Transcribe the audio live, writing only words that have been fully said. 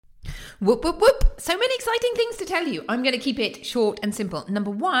Whoop, whoop, whoop. So many exciting things to tell you. I'm going to keep it short and simple. Number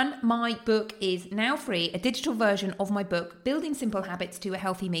one, my book is now free, a digital version of my book, Building Simple Habits to a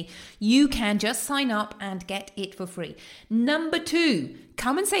Healthy Me. You can just sign up and get it for free. Number two,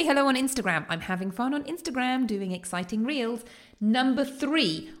 come and say hello on Instagram. I'm having fun on Instagram doing exciting reels. Number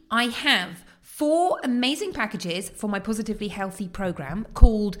three, I have 4 amazing packages for my Positively Healthy program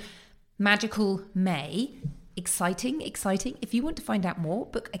called Magical May. Exciting. If you want to find out more,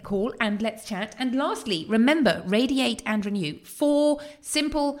 book a call and let's chat. And lastly, remember, Radiate and Renew. 4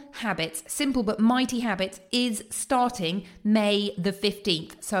 simple habits, simple but mighty habits, is starting May the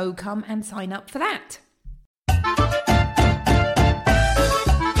 15th. So come and sign up for that.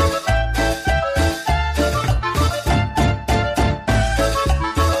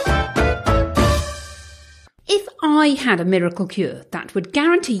 If I had a miracle cure that would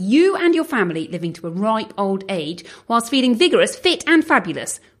guarantee you and your family living to a ripe old age whilst feeling vigorous, fit and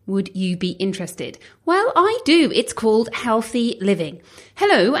fabulous, would you be interested? Well, I do. It's called Healthy Living.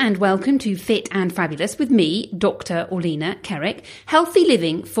 Hello and welcome to Fit and Fabulous with me, Dr. Orlena Kerrick. Healthy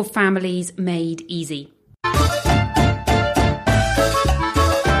Living for Families Made Easy.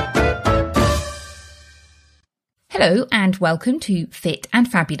 Hello and welcome to Fit and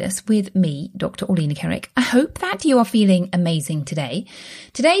Fabulous with me, Dr. Orlena Kerrick. I hope that you are feeling amazing today.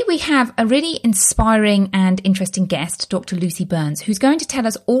 Today we have a really inspiring and interesting guest, Dr. Lucy Burns, who's going to tell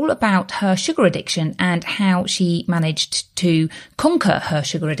us all about her sugar addiction and how she managed to conquer her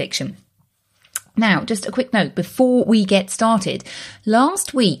sugar addiction. Now, just a quick note before we get started.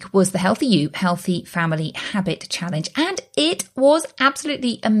 Last week was the Healthy You, Healthy Family Habit Challenge, and it was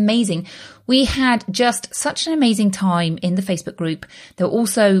absolutely amazing. We had just such an amazing time in the Facebook group. There were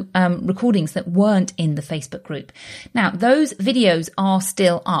also recordings that weren't in the Facebook group. Now, those videos are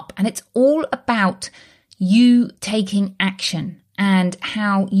still up, and it's all about you taking action and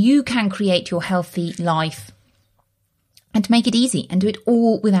how you can create your healthy life and to make it easy and do it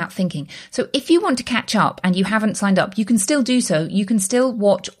all without thinking. So if you want to catch up and you haven't signed up, you can still do so. You can still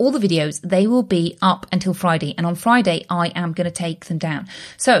watch all the videos. They will be up until Friday. And on Friday, I am going to take them down.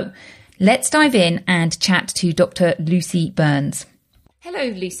 So let's dive in and chat to Dr. Lucy Burns. Hello,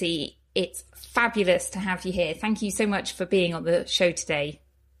 Lucy. It's fabulous to have you here. Thank you so much for being on the show today.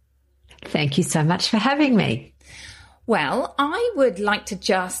 Thank you so much for having me. Well, I would like to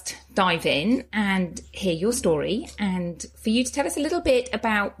just dive in and hear your story and for you to tell us a little bit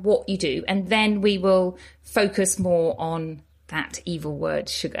about what you do, and then we will focus more on that evil word,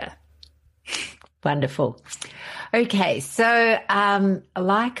 sugar. Wonderful. Okay, so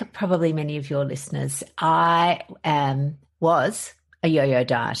like probably many of your listeners, I was a yo-yo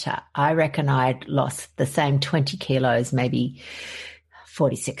dieter. I reckon I'd lost the same 20 kilos maybe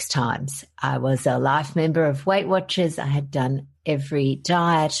 46 times. I was a life member of Weight Watchers. I had done every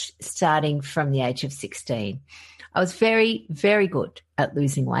diet starting from the age of 16. I was very, very good at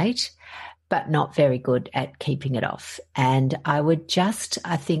losing weight, but not very good at keeping it off. And I would just,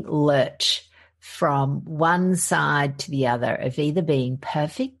 I think, lurch from one side to the other of either being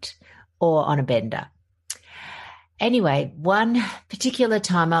perfect or on a bender. Anyway, one particular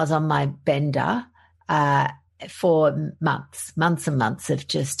time I was on my bender, for months and months of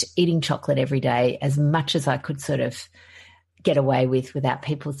just eating chocolate every day as much as I could sort of get away with without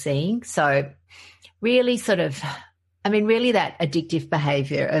people seeing. So really really that addictive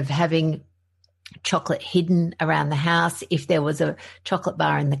behavior of having chocolate hidden around the house. If there was a chocolate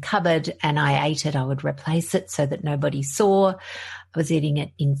bar in the cupboard and I ate it, I would replace it so that nobody saw. I was eating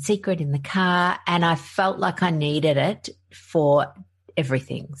it in secret in the car, and I felt like I needed it for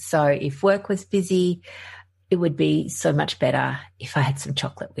everything. So if work was busy, it would be so much better if I had some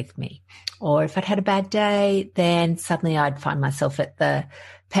chocolate with me. Or if I'd had a bad day, then suddenly I'd find myself at the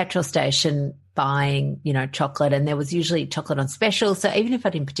petrol station buying, chocolate, and there was usually chocolate on special. So even if I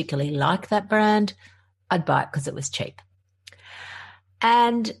didn't particularly like that brand, I'd buy it because it was cheap.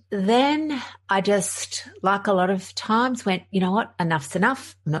 And then I just, like a lot of times, went, you know what, enough's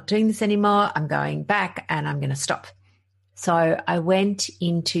enough. I'm not doing this anymore. I'm going back and I'm going to stop. So I went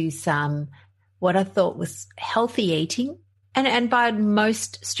into some what I thought was healthy eating, and by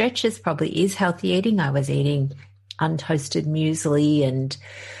most stretches probably is healthy eating. I was eating untoasted muesli and,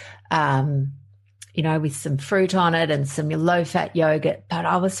 with some fruit on it and some low-fat yogurt, but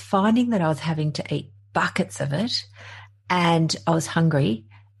I was finding that I was having to eat buckets of it, and I was hungry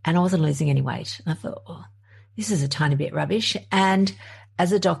and I wasn't losing any weight. And I thought, this is a tiny bit rubbish. And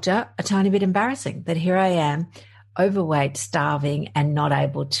as a doctor, a tiny bit embarrassing that here I am, overweight, starving, and not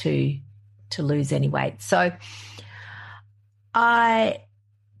able to lose any weight. So I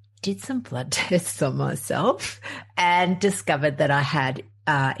did some blood tests on myself and discovered that I had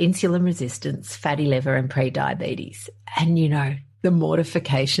insulin resistance, fatty liver, and pre-diabetes. And, you know, the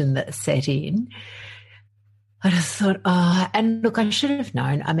mortification that set in, I just thought, and look, I should have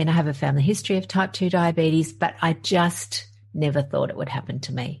known. I mean, I have a family history of type 2 diabetes, but I just never thought it would happen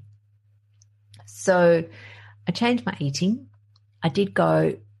to me. So I changed my eating. I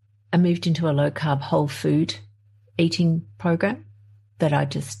moved into a low-carb whole food eating program that I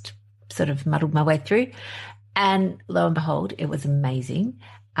just sort of muddled my way through. And lo and behold, it was amazing.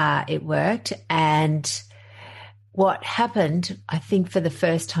 It worked. And what happened, I think for the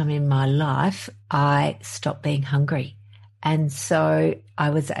first time in my life, I stopped being hungry. And so I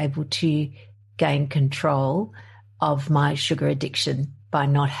was able to gain control of my sugar addiction by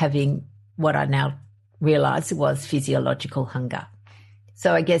not having what I now realize was physiological hunger.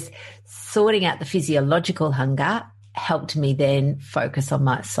 So I guess sorting out the physiological hunger helped me then focus on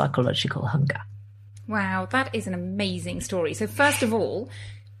my psychological hunger. Wow, that is an amazing story. So first of all,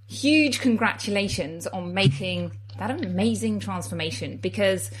 huge congratulations on making that amazing transformation,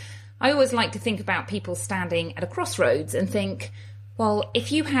 because I always like to think about people standing at a crossroads and think, well,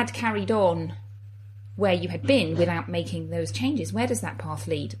 if you had carried on where you had been without making those changes, where does that path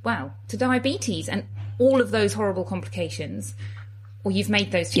lead? Well, to diabetes and all of those horrible complications. Or you've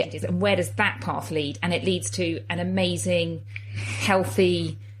made those changes, and where does that path lead? And it leads to an amazing,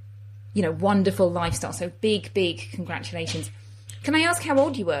 healthy, you know, wonderful lifestyle. So big, big congratulations. Can I ask how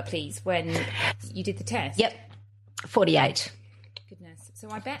old you were, please, when you did the test? Yep, 48. Goodness.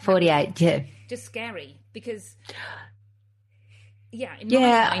 So I bet 48, yeah. Just scary because, in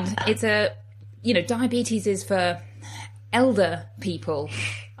my mind, it's diabetes is for elder people.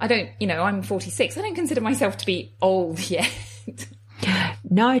 I'm 46. I don't consider myself to be old yet.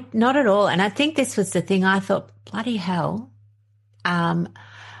 No, not at all. And I think this was the thing. I thought, bloody hell,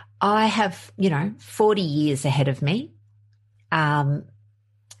 I have, 40 years ahead of me. And,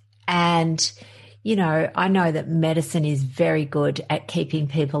 I know that medicine is very good at keeping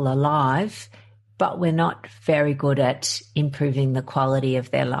people alive, but we're not very good at improving the quality of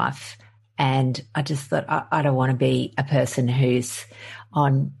their life. And I just thought, I don't want to be a person who's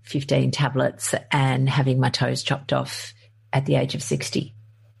on 15 tablets and having my toes chopped off at the age of 60.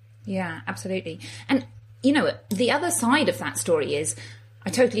 Yeah, absolutely. And, the other side of that story is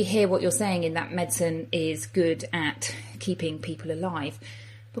I totally hear what you're saying in that medicine is good at keeping people alive.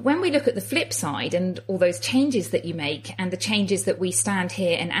 But when we look at the flip side and all those changes that you make and the changes that we stand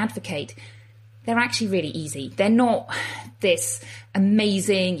here and advocate, they're actually really easy. They're not this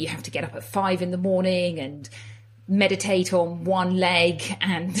amazing, you have to get up at 5 a.m. and meditate on one leg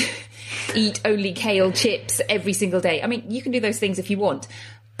and eat only kale chips every single day. I mean, you can do those things if you want,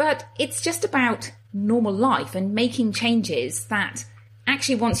 but it's just about normal life and making changes that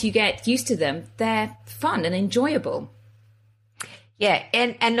actually, once you get used to them, they're fun and enjoyable. Yeah.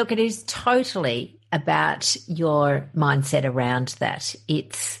 And look, it is totally about your mindset around that.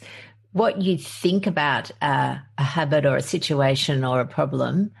 It's what you think about a habit or a situation or a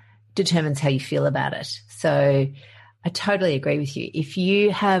problem determines how you feel about it. So I totally agree with you. If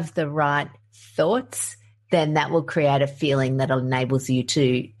you have the right thoughts, then that will create a feeling that enables you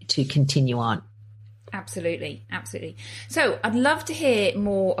to continue on. Absolutely, absolutely. So I'd love to hear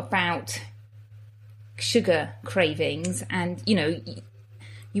more about sugar cravings. And,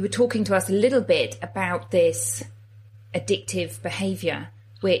 you were talking to us a little bit about this addictive behaviour,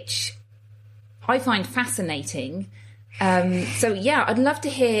 which I find fascinating. I'd love to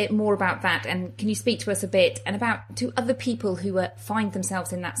hear more about that. And can you speak to us a bit and to other people who find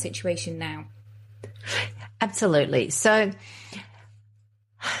themselves in that situation now? Absolutely. So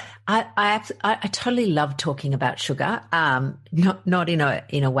I totally love talking about sugar, not in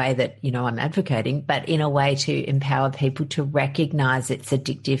a way that, I'm advocating, but in a way to empower people to recognize its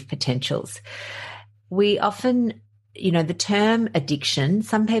addictive potentials. We often, the term addiction,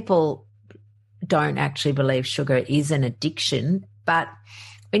 some people don't actually believe sugar is an addiction, but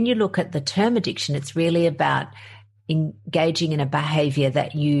when you look at the term addiction, it's really about engaging in a behavior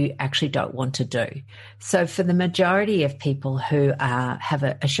that you actually don't want to do. So for the majority of people who have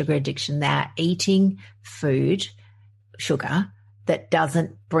a sugar addiction, they're eating food, sugar, that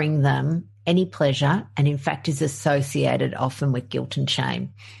doesn't bring them any pleasure and in fact is associated often with guilt and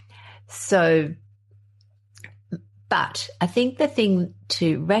shame. So, but I think the thing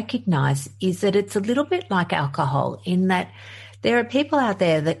to recognize is that it's a little bit like alcohol in that there are people out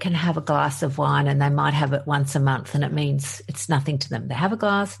there that can have a glass of wine and they might have it once a month and it means it's nothing to them. They have a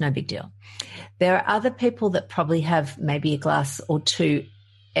glass, no big deal. There are other people that probably have maybe a glass or two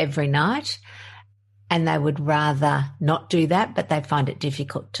every night and they would rather not do that, but they find it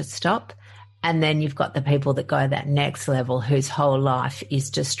difficult to stop. And then you've got the people that go that next level whose whole life is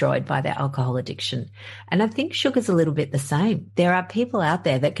destroyed by their alcohol addiction. And I think sugar's a little bit the same. There are people out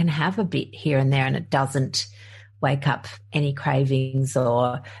there that can have a bit here and there and it doesn't wake up any cravings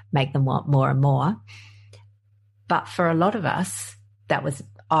or make them want more and more. But for a lot of us,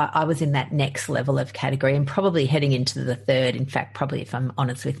 I was in that next level of category and probably heading into the third. In fact, probably if I'm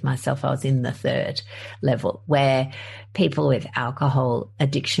honest with myself, I was in the third level where people with alcohol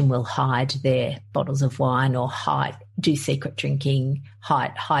addiction will hide their bottles of wine or do secret drinking,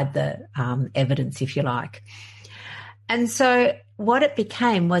 hide the evidence, if you like. And so what it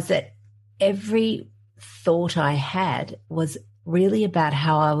became was that every thought I had was really about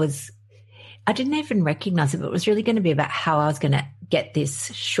how I didn't even recognize it, but it was really going to be about how I was going to get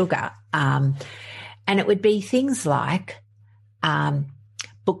this sugar. And it would be things like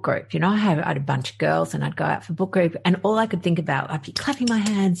book group. I had a bunch of girls and I'd go out for book group and all I could think about, I'd be clapping my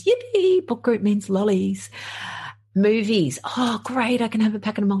hands. Yippee, book group means lollies. Movies. Oh, great. I can have a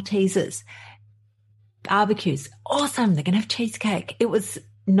packet of Maltesers. Barbecues. Awesome. They're going to have cheesecake. It was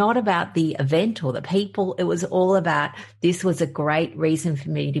not about the event or the people. It was all about this was a great reason for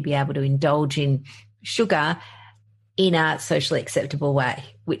me to be able to indulge in sugar in a socially acceptable way,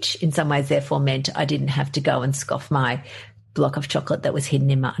 which in some ways therefore meant I didn't have to go and scoff my block of chocolate that was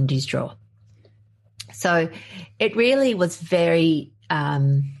hidden in my undies drawer. So it really was very,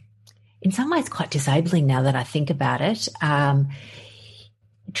 in some ways quite disabling now that I think about it.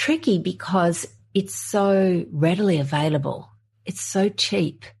 Tricky because it's so readily available. It's so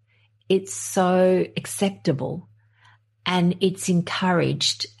cheap. It's so acceptable and it's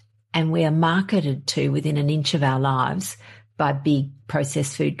encouraged and we are marketed to within an inch of our lives by big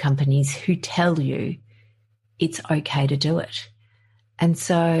processed food companies who tell you it's okay to do it. And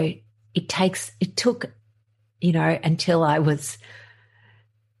so it took, until I'd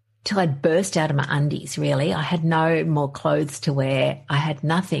burst out of my undies, really. I had no more clothes to wear. I had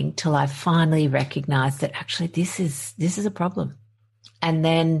nothing till I finally recognized that actually this is a problem. And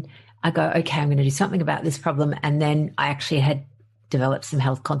then I go, okay, I'm going to do something about this problem. And then I actually had developed some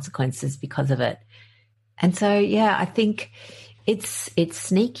health consequences because of it. And so, yeah, I think it's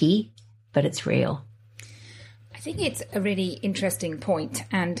sneaky, but it's real. I think it's a really interesting point.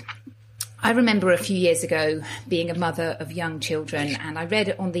 And I remember a few years ago being a mother of young children and I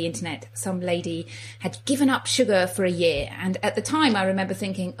read on the internet some lady had given up sugar for a year. And at the time I remember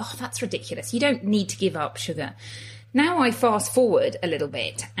thinking, oh, that's ridiculous. You don't need to give up sugar. Now I fast forward a little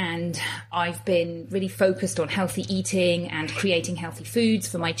bit and I've been really focused on healthy eating and creating healthy foods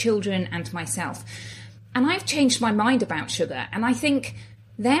for my children and myself. And I've changed my mind about sugar. And I think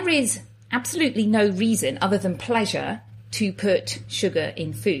there is absolutely no reason other than pleasure to put sugar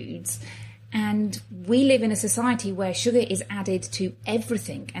in foods. And we live in a society where sugar is added to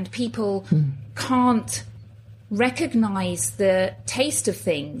everything and people can't recognize the taste of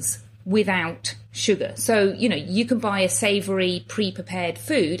things without sugar. So, you can buy a savory pre-prepared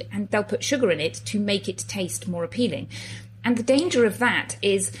food and they'll put sugar in it to make it taste more appealing. And the danger of that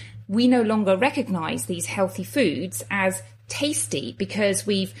is we no longer recognize these healthy foods as tasty because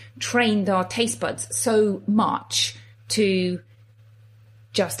we've trained our taste buds so much to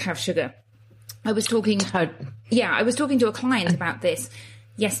just have sugar. I was talking to a client about this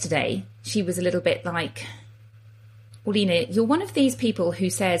yesterday. She was a little bit like, Orlena, you're one of these people who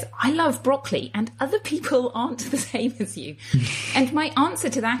says, I love broccoli and other people aren't the same as you. And my answer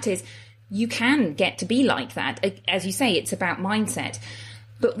to that is you can get to be like that. As you say, it's about mindset.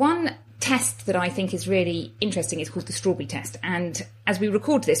 But one test that I think is really interesting is called the strawberry test. And as we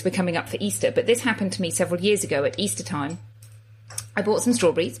record this, we're coming up for Easter, but this happened to me several years ago at Easter time. I bought some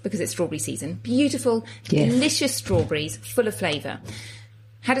strawberries because it's strawberry season. Beautiful, delicious strawberries, full of flavour.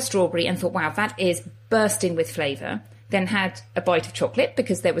 Had a strawberry and thought, wow, that is bursting with flavour. Then had a bite of chocolate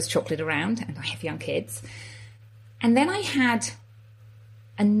because there was chocolate around and I have young kids. And then I had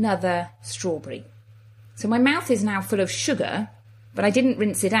another strawberry. So my mouth is now full of sugar, but I didn't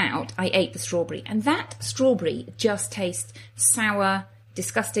rinse it out. I ate the strawberry. And that strawberry just tastes sour,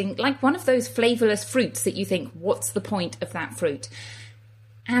 disgusting, like one of those flavourless fruits that you think, what's the point of that fruit?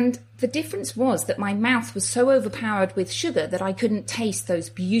 And the difference was that my mouth was so overpowered with sugar that I couldn't taste those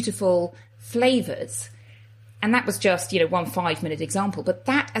beautiful flavours. And that was just, one 5-minute example. But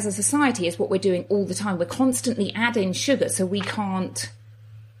that, as a society, is what we're doing all the time. We're constantly adding sugar, so we can't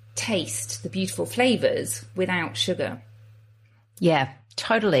taste the beautiful flavours without sugar. Yeah,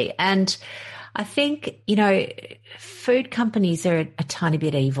 totally. And I think, food companies are a tiny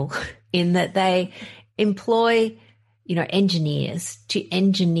bit evil in that they employ, engineers to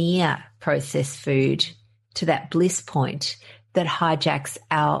engineer processed food to that bliss point that hijacks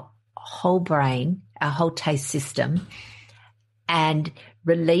our whole brain, our whole taste system, and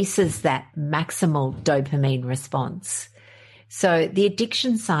releases that maximal dopamine response. So the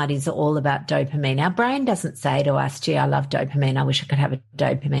addiction side is all about dopamine. Our brain doesn't say to us, gee, I love dopamine. I wish I could have a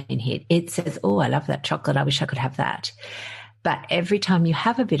dopamine hit. It says, oh, I love that chocolate. I wish I could have that. But every time you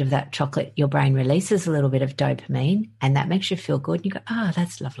have a bit of that chocolate, your brain releases a little bit of dopamine, and that makes you feel good. You go, oh,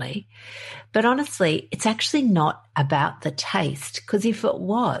 that's lovely. But honestly, it's actually not about the taste, because if it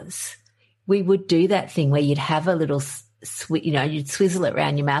was, we would do that thing where you'd have a little, you'd swizzle it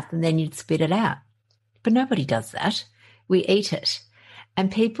around your mouth and then you'd spit it out. But nobody does that. We eat it.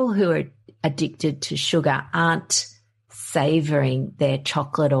 And people who are addicted to sugar aren't savoring their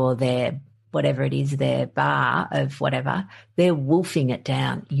chocolate or their whatever it is, their bar of whatever. They're wolfing it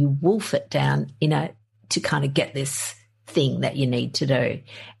down. You wolf it down to kind of get this thing that you need to do.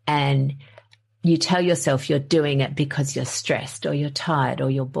 And you tell yourself you're doing it because you're stressed or you're tired or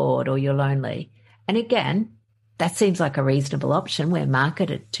you're bored or you're lonely. And again, that seems like a reasonable option. We're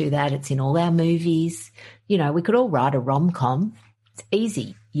marketed to that. It's in all our movies. We could all write a rom-com. It's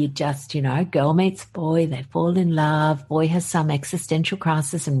easy. You just, girl meets boy, they fall in love, boy has some existential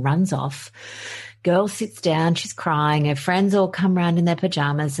crisis and runs off. Girl sits down, she's crying, her friends all come round in their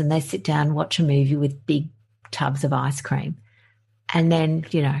pajamas and they sit down and watch a movie with big tubs of ice cream. And then,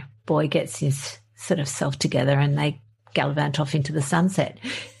 boy gets his sort of self together and they gallivant off into the sunset.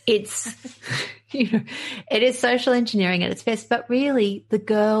 It's, it is social engineering at its best, but really the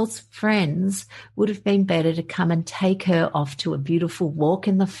girl's friends would have been better to come and take her off to a beautiful walk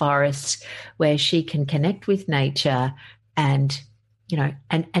in the forest where she can connect with nature and,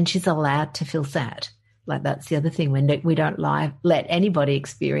 and she's allowed to feel sad. Like that's the other thing. When we don't let anybody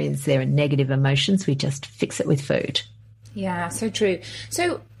experience their negative emotions, we just fix it with food. Yeah, so true.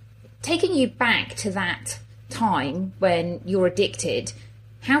 So taking you back to that time when you're addicted,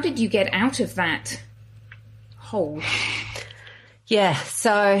 how did you get out of that hole? Yeah,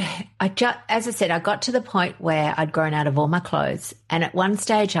 so as I said, I got to the point where I'd grown out of all my clothes, and at one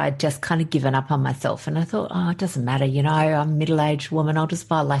stage I'd just kind of given up on myself, and I thought, oh, it doesn't matter, I'm a middle-aged woman, I'll just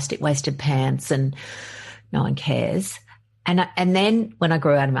buy elastic-waisted pants and no one cares. And then when I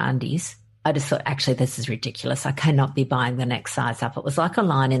grew out of my undies, I just thought, actually, this is ridiculous. I cannot be buying the next size up. It was like a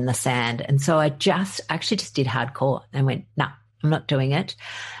line in the sand. And so I just did hardcore and went, no, I'm not doing it.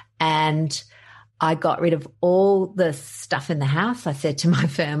 And I got rid of all the stuff in the house. I said to my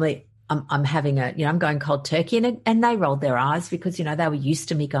family, I'm having I'm going cold turkey. And they rolled their eyes because, they were used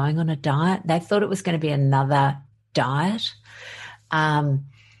to me going on a diet. They thought it was going to be another diet. But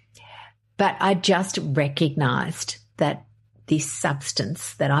I just recognized that this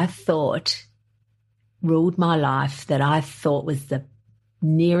substance that I thought ruled my life, that I thought was the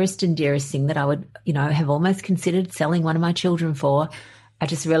nearest and dearest thing that I would, have almost considered selling one of my children for, I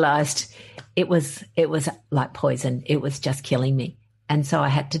just realized it was like poison. It was just killing me. And so I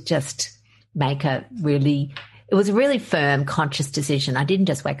had to just make it was a really firm, conscious decision. I didn't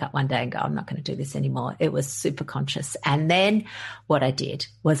just wake up one day and go, I'm not going to do this anymore. It was super conscious. And then what I did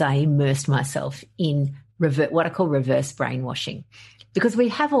was I immersed myself in what I call reverse brainwashing, because we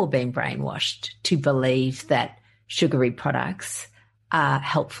have all been brainwashed to believe that sugary products are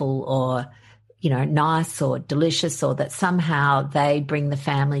helpful or, nice or delicious, or that somehow they bring the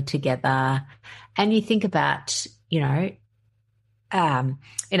family together. And you think about, in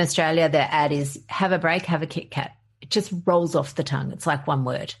Australia, the ad is have a break, have a Kit Kat. It just rolls off the tongue. It's like one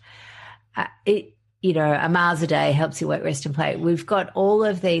word. A Mars a day helps you work, rest and play. We've got all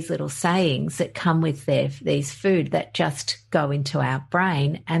of these little sayings that come with these food that just go into our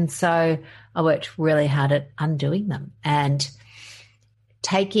brain. And so I worked really hard at undoing them and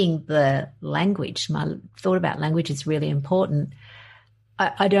taking the language. My thought about language is really important.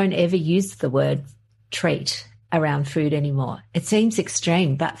 I don't ever use the word treat around food anymore. It seems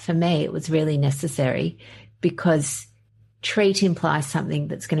extreme, but for me it was really necessary, because treat implies something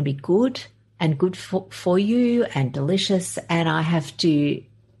that's going to be good and good for you and delicious. And I have to,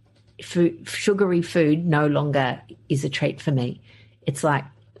 sugary food no longer is a treat for me. It's like,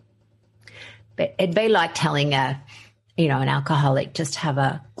 it'd be like telling an alcoholic, just have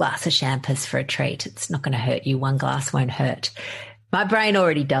a glass of champers for a treat. It's not going to hurt you. One glass won't hurt. My brain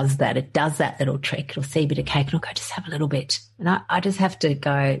already does that. It does that little trick. It'll see a bit of cake and it'll go, just have a little bit. And I just have to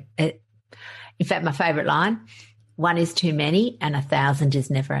go. In fact, my favorite line, 1 is too many and 1,000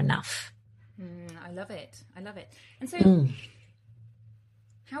 is never enough. I love it. And so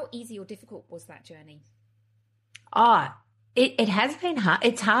how easy or difficult was that journey? It has been hard.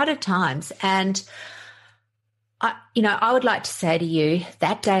 It's hard at times. And I would like to say to you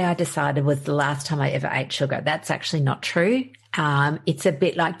that day I decided was the last time I ever ate sugar. That's actually not true. It's a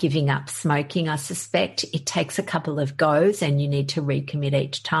bit like giving up smoking, I suspect. It takes a couple of goes and you need to recommit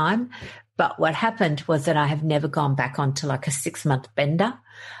each time. But what happened was that I have never gone back onto like a 6-month bender.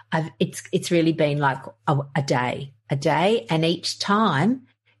 It's really been like a day. And each time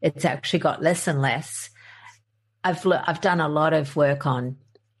it's actually got less and less. I've done a lot of work on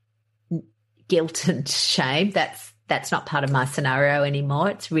guilt and shame. That's not part of my scenario anymore.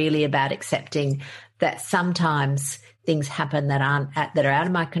 It's really about accepting that sometimes things happen that are out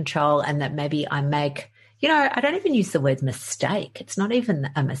of my control, and that maybe I make, I don't even use the word mistake. It's not even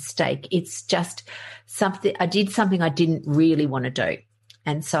a mistake. It's just something, I did something I didn't really want to do.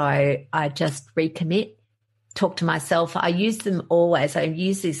 And so I just recommit, talk to myself. I use them always. I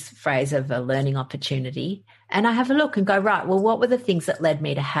use this phrase of a learning opportunity, and I have a look and go, right, well, what were the things that led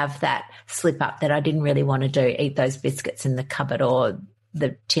me to have that slip up that I didn't really want to do, eat those biscuits in the cupboard or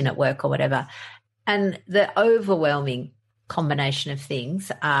the tin at work or whatever. And the overwhelming combination of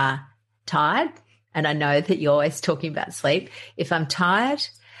things are tired. And I know that you're always talking about sleep. If I'm tired,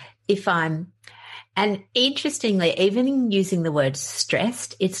 and interestingly, even in using the word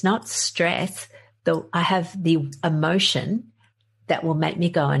stressed, it's not stress. I have the emotion that will make me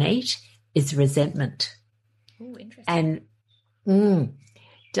go and eat is resentment. Oh, interesting. And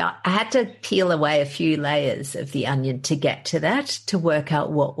I had to peel away a few layers of the onion to get to that, to work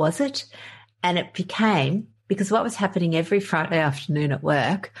out what was it. And it became, because what was happening every Friday afternoon at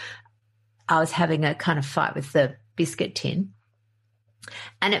work, I was having a kind of fight with the biscuit tin.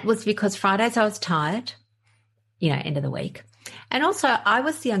 And it was because Fridays I was tired, end of the week. And also I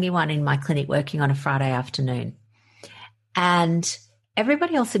was the only one in my clinic working on a Friday afternoon. And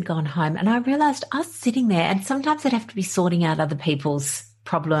everybody else had gone home, and I realised I was sitting there, and sometimes I'd have to be sorting out other people's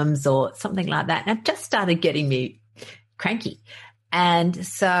problems or something like that. And it just started getting me cranky. And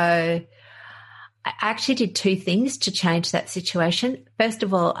so I actually did 2 things to change that situation. First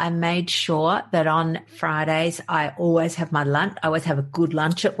of all, I made sure that on Fridays I always have my lunch. I always have a good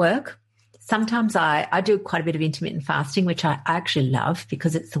lunch at work. Sometimes I do quite a bit of intermittent fasting, which I actually love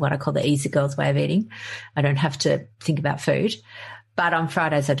because it's what I call the easy girl's way of eating. I don't have to think about food. But on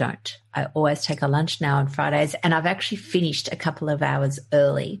Fridays, I don't. I always take a lunch now on Fridays, and I've actually finished a couple of hours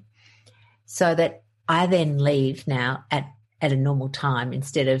early so that I then leave now at a normal time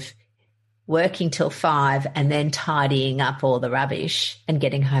instead of working till 5 and then tidying up all the rubbish and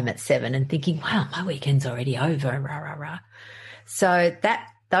getting home at 7 and thinking, wow, my weekend's already over, rah, rah, rah. So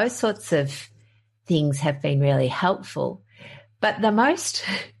those sorts of things have been really helpful. But the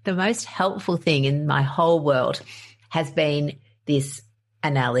most helpful thing in my whole world has been this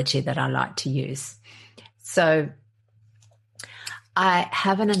analogy that I like to use. So I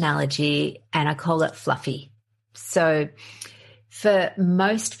have an analogy and I call it fluffy. So for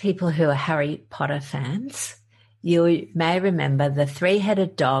most people who are Harry Potter fans, you may remember the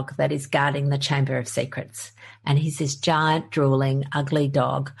 3-headed dog that is guarding the Chamber of Secrets. And he's this giant, drooling, ugly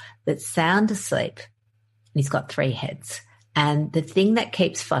dog that's sound asleep. And he's got 3 heads. And the thing that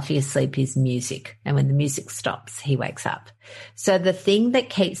keeps Fluffy asleep is music. And when the music stops, he wakes up. So the thing that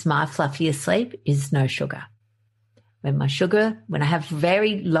keeps my Fluffy asleep is no sugar. When I have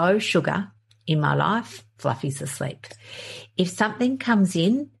very low sugar in my life, Fluffy's asleep. If something comes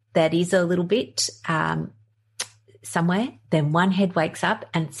in that is a little bit somewhere, then one head wakes up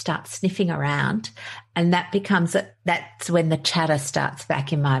and starts sniffing around, and that's when the chatter starts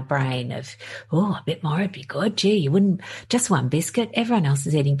back in my brain of, oh, a bit more would be good. Gee, you wouldn't, just one biscuit, everyone else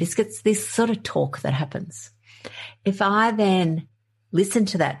is eating biscuits. This sort of talk that happens. If I then listen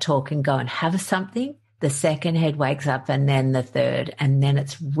to that talk and go and have something, the second head wakes up, and then the third, and then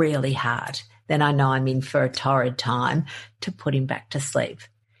it's really hard. Then I know I'm in for a torrid time to put him back to sleep.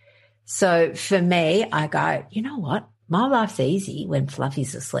 So for me, I go, you know what? My life's easy when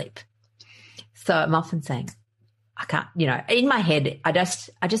Fluffy's asleep. So I'm often saying, I can't, in my head, I just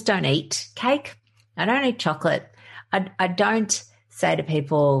don't eat cake. I don't eat chocolate. I don't say to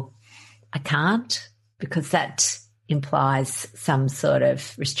people, I can't, because that implies some sort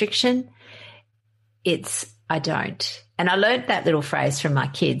of restriction. I don't. And I learned that little phrase from my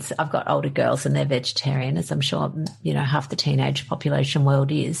kids. I've got older girls and they're vegetarian, as I'm sure, half the teenage population world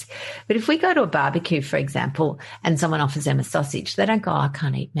is. But if we go to a barbecue, for example, and someone offers them a sausage, they don't go, I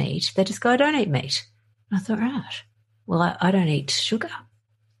can't eat meat. They just go, I don't eat meat. And I thought, right, well, I don't eat sugar.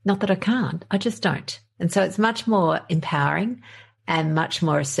 Not that I can't, I just don't. And so it's much more empowering and much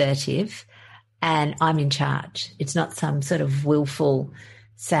more assertive, and I'm in charge. It's not some sort of willful,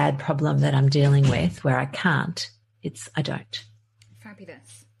 sad problem that I'm dealing with where I can't. I don't.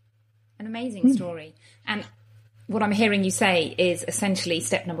 Fabulous. An amazing story. And what I'm hearing you say is essentially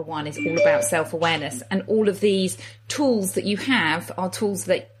step number one is all about self-awareness, and all of these tools that you have are tools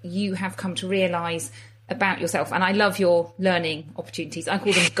that you have come to realise about yourself. And I love your learning opportunities. I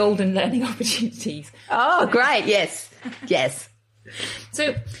call them golden learning opportunities. Oh, great. Yes. Yes.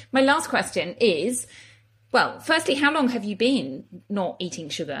 So my last question is, well, firstly, how long have you been not eating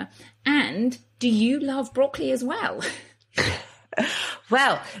sugar? And do you love broccoli as well?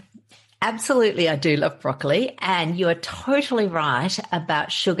 Well, absolutely, I do love broccoli, and you are totally right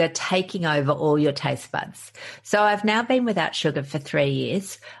about sugar taking over all your taste buds. So I've now been without sugar for 3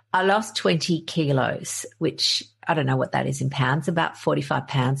 years. I lost 20 kilos, which I don't know what that is in pounds, about 45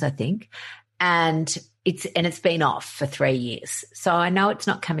 pounds, I think. And it's been off for 3 years. So I know it's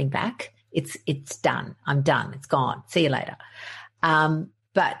not coming back. It's done. I'm done. It's gone. See you later.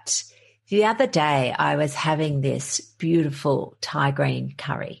 But the other day I was having this beautiful Thai green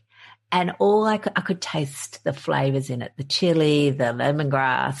curry. And I could taste the flavors in it, the chili, the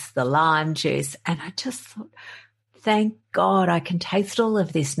lemongrass, the lime juice. And I just thought, thank God I can taste all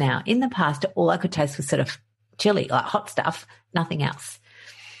of this now. In the past, all I could taste was sort of chili, like hot stuff, nothing else.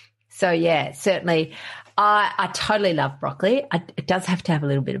 So yeah, certainly I totally love broccoli. It does have to have a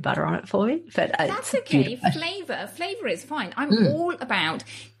little bit of butter on it for me. But that's okay. Flavor is fine. I'm all about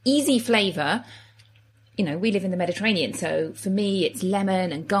easy flavor. You know, we live in the Mediterranean, so for me it's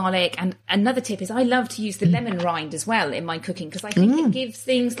lemon and garlic. And another tip is I love to use the lemon rind as well in my cooking, because I think it gives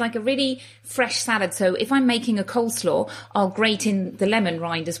things like a really fresh salad. So if I'm making a coleslaw, I'll grate in the lemon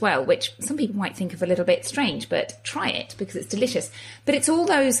rind as well, which some people might think of a little bit strange, but try it because it's delicious. But it's all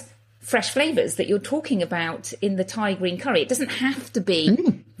those fresh flavours that you're talking about in the Thai green curry. It doesn't have to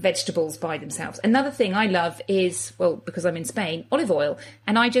be vegetables by themselves. Another thing I love is, well, because I'm in Spain, olive oil.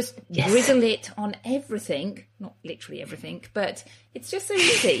 And I just drizzle it on everything. Not literally everything, but it's just so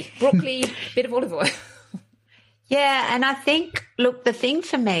easy. Broccoli, bit of olive oil. Yeah, and I think, look, the thing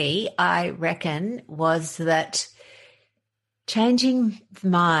for me, I reckon, was that changing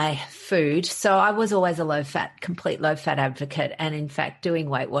my food. So I was always a complete low fat advocate. And in fact, doing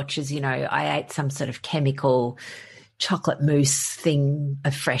Weight Watchers, you know, I ate some sort of chemical chocolate mousse thing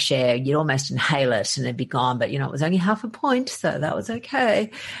of fresh air. You'd almost inhale it and it'd be gone. But, you know, it was only half a point, so that was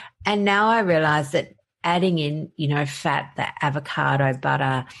okay. And now I realize that adding in, you know, fat, the avocado,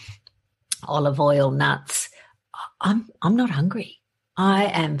 butter, olive oil, nuts, I'm not hungry. I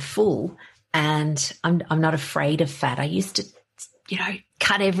am full, and I'm not afraid of fat. I used to, you know,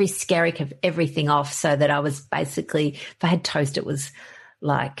 cut every skerrick of everything off so that I was basically, if I had toast, it was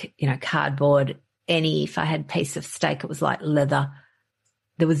like, you know, cardboard. If I had a piece of steak, it was like leather.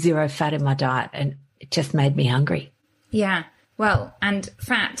 There was zero fat in my diet, and it just made me hungry. Yeah. Well, and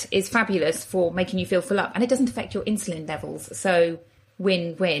fat is fabulous for making you feel full up, and it doesn't affect your insulin levels. So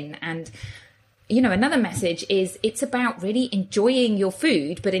win-win. And, you know, another message is it's about really enjoying your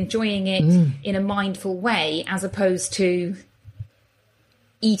food, but enjoying it in a mindful way, as opposed to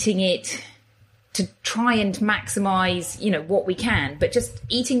eating it to try and maximize, you know, what we can, but just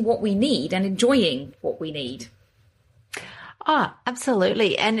eating what we need and enjoying what we need. Oh,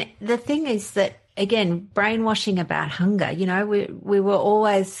 absolutely. And the thing is that, again, brainwashing about hunger, you know, we were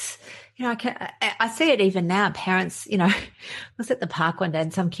always, you know, I see it even now. Parents, you know, I was at the park one day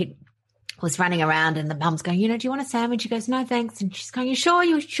and some kid was running around and the mum's going, you know, do you want a sandwich? He goes, no, thanks. And she's going, you sure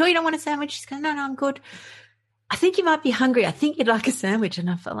you don't want a sandwich? She's going, no, I'm good. I think you might be hungry. I think you'd like a sandwich. And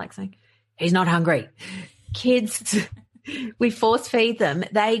I felt like saying, he's not hungry. Kids, we force feed them.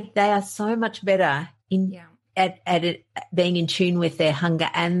 They are so much better at it, being in tune with their hunger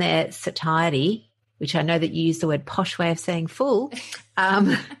and their satiety, which I know that you use the word posh way of saying full.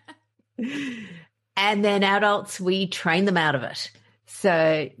 And then adults, we train them out of it.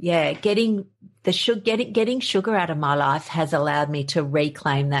 So yeah, getting sugar out of my life has allowed me to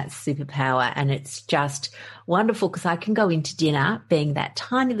reclaim that superpower, and it's just wonderful because I can go into dinner being that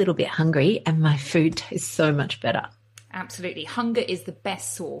tiny little bit hungry and my food tastes so much better. Absolutely. Hunger is the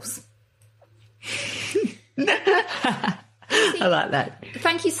best sauce. I like that.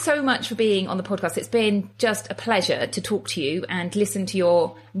 Thank you so much for being on the podcast. It's been just a pleasure to talk to you and listen to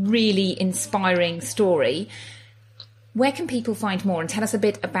your really inspiring story. Where can people find more, and tell us a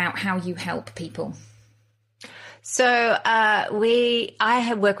bit about how you help people? So I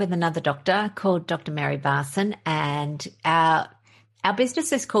have worked with another doctor called Dr. Mary Barson, and our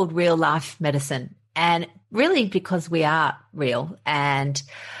business is called Real Life Medicine, and really because we are real, and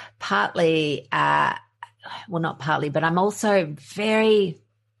partly, well, not partly, but I'm also very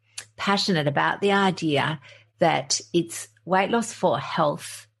passionate about the idea that it's weight loss for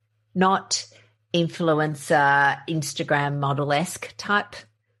health, not influencer, Instagram model-esque type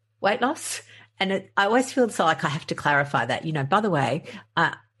weight loss. And I always feel so like I have to clarify that, by the way,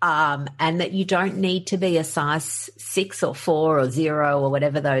 and that you don't need to be a size 6 or 4 or 0 or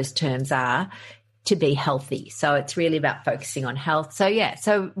whatever those terms are to be healthy. So it's really about focusing on health. So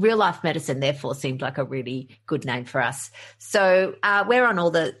so Real Life Medicine therefore seemed like a really good name for us. So we're on all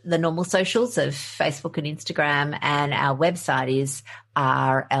the normal socials of Facebook and Instagram, and our website is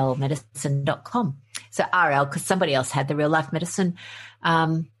rlmedicine.com. So RL, because somebody else had the Real Life Medicine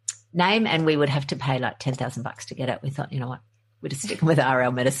name, and we would have to pay like $10,000 to get it. We thought, you know what, we're just sticking with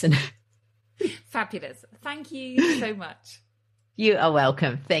RL Medicine. Fabulous. Thank you so much. You are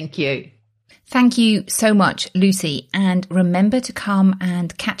welcome. Thank you. Thank you so much, Lucy. And remember to come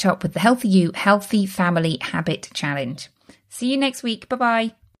and catch up with the Healthy You, Healthy Family Habit Challenge. See you next week.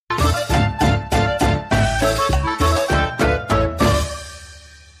 Bye-bye.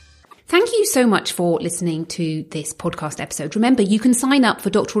 Thank you so much for listening to this podcast episode. Remember, you can sign up for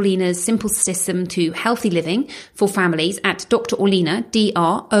Dr. Orlina's Simple System to Healthy Living for Families at drorlina,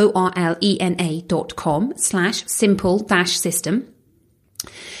 drorlena.com/simple-system.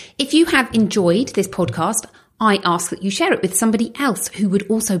 If you have enjoyed this podcast, I ask that you share it with somebody else who would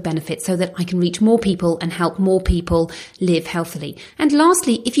also benefit so that I can reach more people and help more people live healthily. And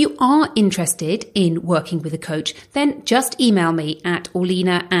lastly, if you are interested in working with a coach, then just email me at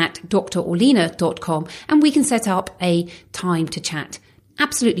orlina@drorlina.com and we can set up a time to chat.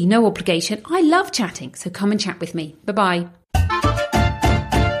 Absolutely no obligation. I love chatting, so come and chat with me. Bye-bye.